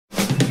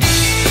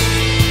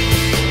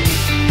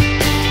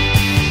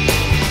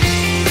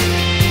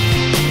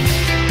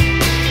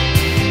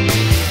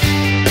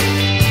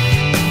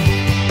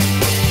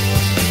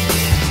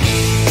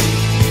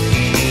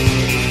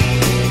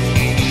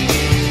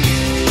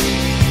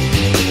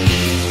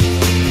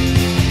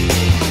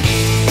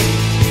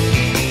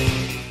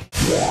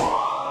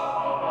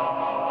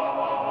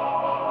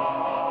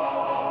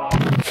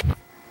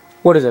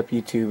What is up,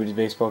 YouTube? It is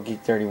Baseball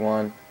Geek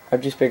 31. I've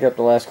just picked up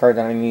the last card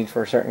that I need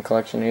for a certain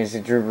collection. It is the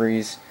Drew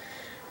Brees.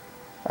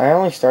 I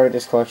only started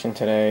this collection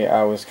today.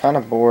 I was kind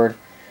of bored,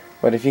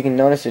 but if you can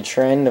notice the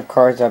trend of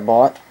cards I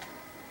bought,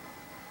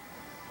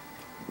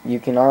 you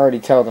can already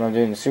tell that I'm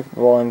doing the Super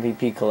Bowl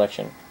MVP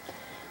collection.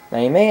 Now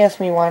you may ask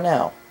me why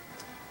now,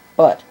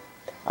 but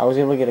I was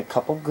able to get a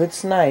couple good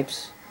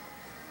snipes,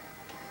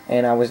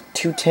 and I was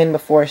 210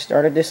 before I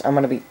started this. I'm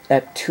going to be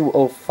at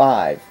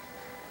 205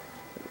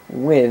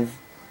 with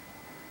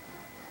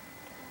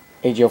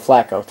a Joe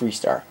Flacco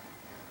 3-star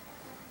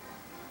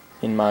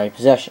in my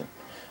possession.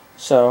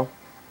 So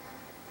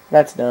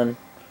that's done.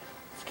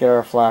 Let's get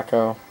our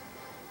Flacco.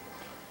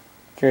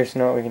 Curious to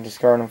know what we can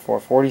discard him for.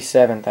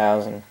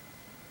 47,000.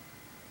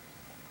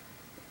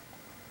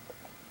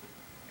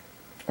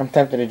 I'm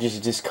tempted to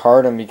just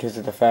discard him because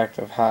of the fact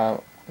of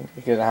how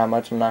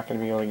much I'm not going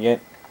to be able to get.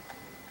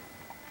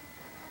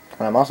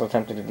 And I'm also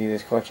tempted to do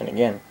this collection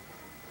again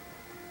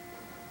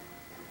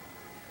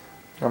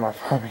on my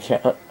farm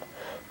account.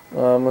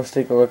 Let's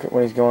take a look at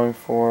what he's going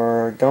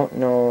for. Don't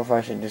know if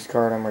I should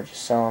discard him or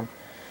just sell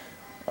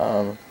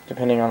him,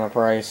 depending on the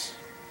price.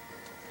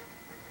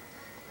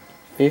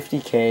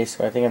 50k,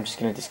 so I think I'm just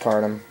going to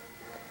discard him.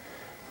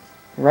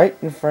 Right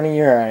in front of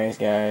your eyes,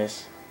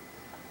 guys.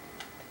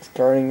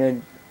 Discarding a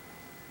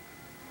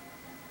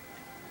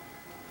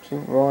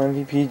Super Bowl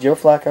MVP, Joe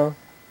Flacco.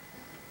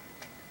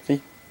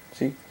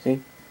 See?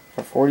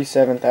 For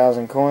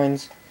 47,000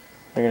 coins.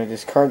 We're going to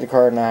discard the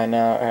card, and I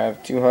now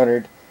have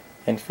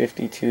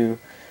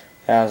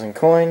 252,000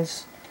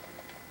 coins.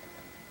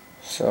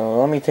 So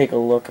let me take a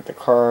look at the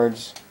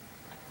cards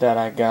that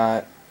I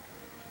got.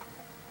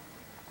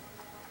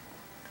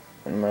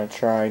 I'm going to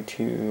try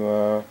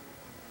to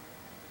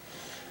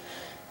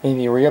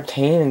maybe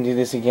reobtain and do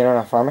this again on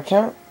a farm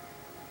account.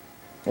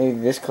 Maybe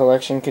this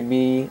collection could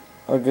be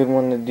a good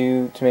one to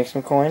do to make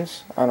some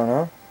coins. I don't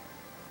know.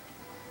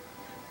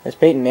 This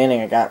Peyton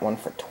Manning, I got one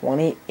for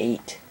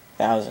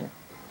 28,000.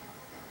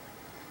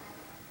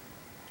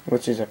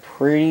 Which is a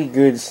pretty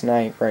good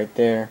snipe right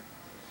there.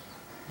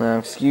 Now,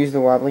 excuse the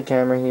wobbly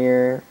camera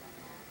here.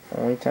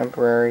 Only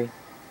temporary.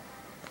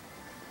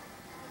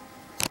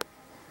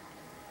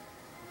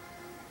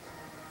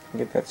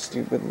 Get that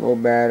stupid little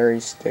battery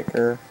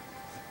sticker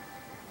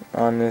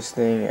on this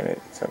thing, and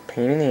it's a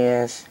pain in the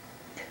ass.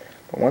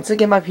 But once I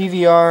get my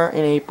PVR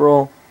in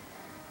April,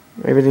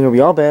 everything will be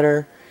all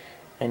better,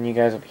 and you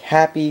guys will be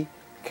happy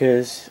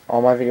because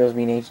all my videos will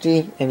be in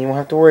HD, and you won't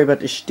have to worry about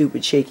this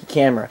stupid shaky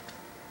camera.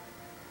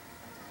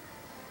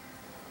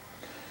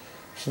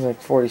 Seems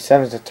like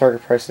 47 is the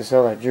target price to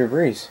sell that Drew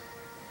Brees.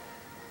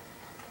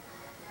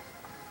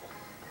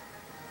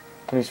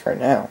 At least right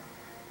now.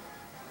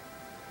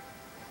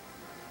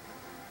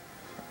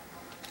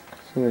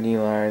 See what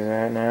Eli is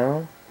at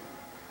now.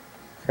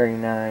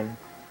 39.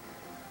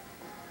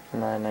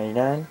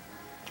 $9.99.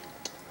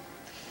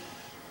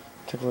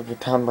 Take a look at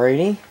Tom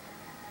Brady.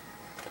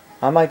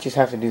 I might just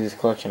have to do this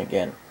collection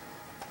again.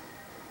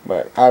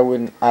 But I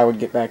would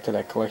get back to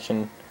that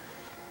collection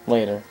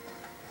later.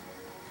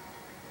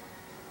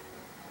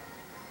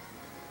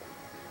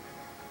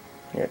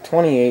 Yeah,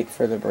 28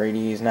 for the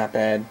Brady is not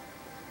bad.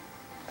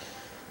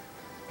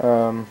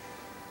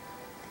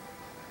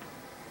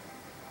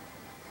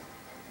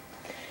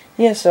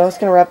 Yeah, so that's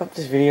going to wrap up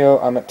this video.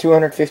 I'm at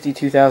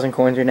 252,000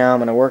 coins right now. I'm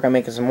going to work on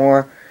making some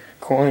more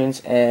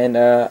coins, and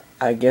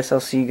I guess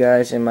I'll see you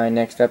guys in my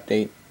next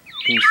update.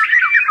 Peace.